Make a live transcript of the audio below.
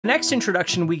The next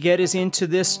introduction we get is into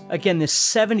this, again, this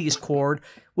 70s chord,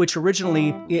 which originally,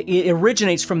 it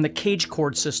originates from the cage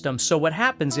chord system. So what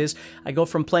happens is, I go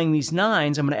from playing these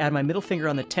nines, I'm going to add my middle finger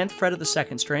on the 10th fret of the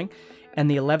 2nd string, and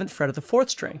the 11th fret of the 4th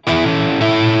string.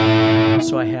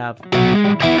 So I have...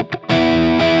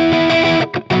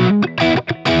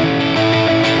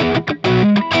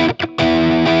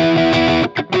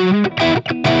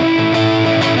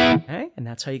 Okay, and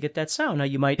that's how you get that sound. Now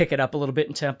you might pick it up a little bit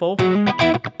in tempo.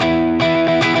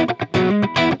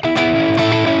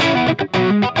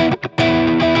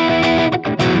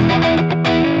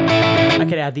 I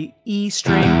could add the E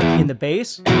string in the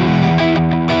bass.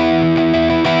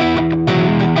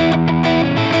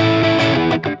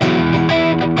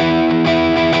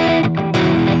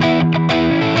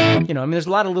 You know, I mean, there's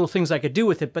a lot of little things I could do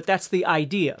with it, but that's the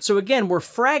idea. So again, we're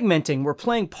fragmenting. We're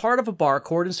playing part of a bar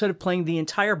chord instead of playing the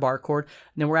entire bar chord,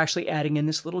 and then we're actually adding in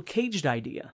this little caged idea.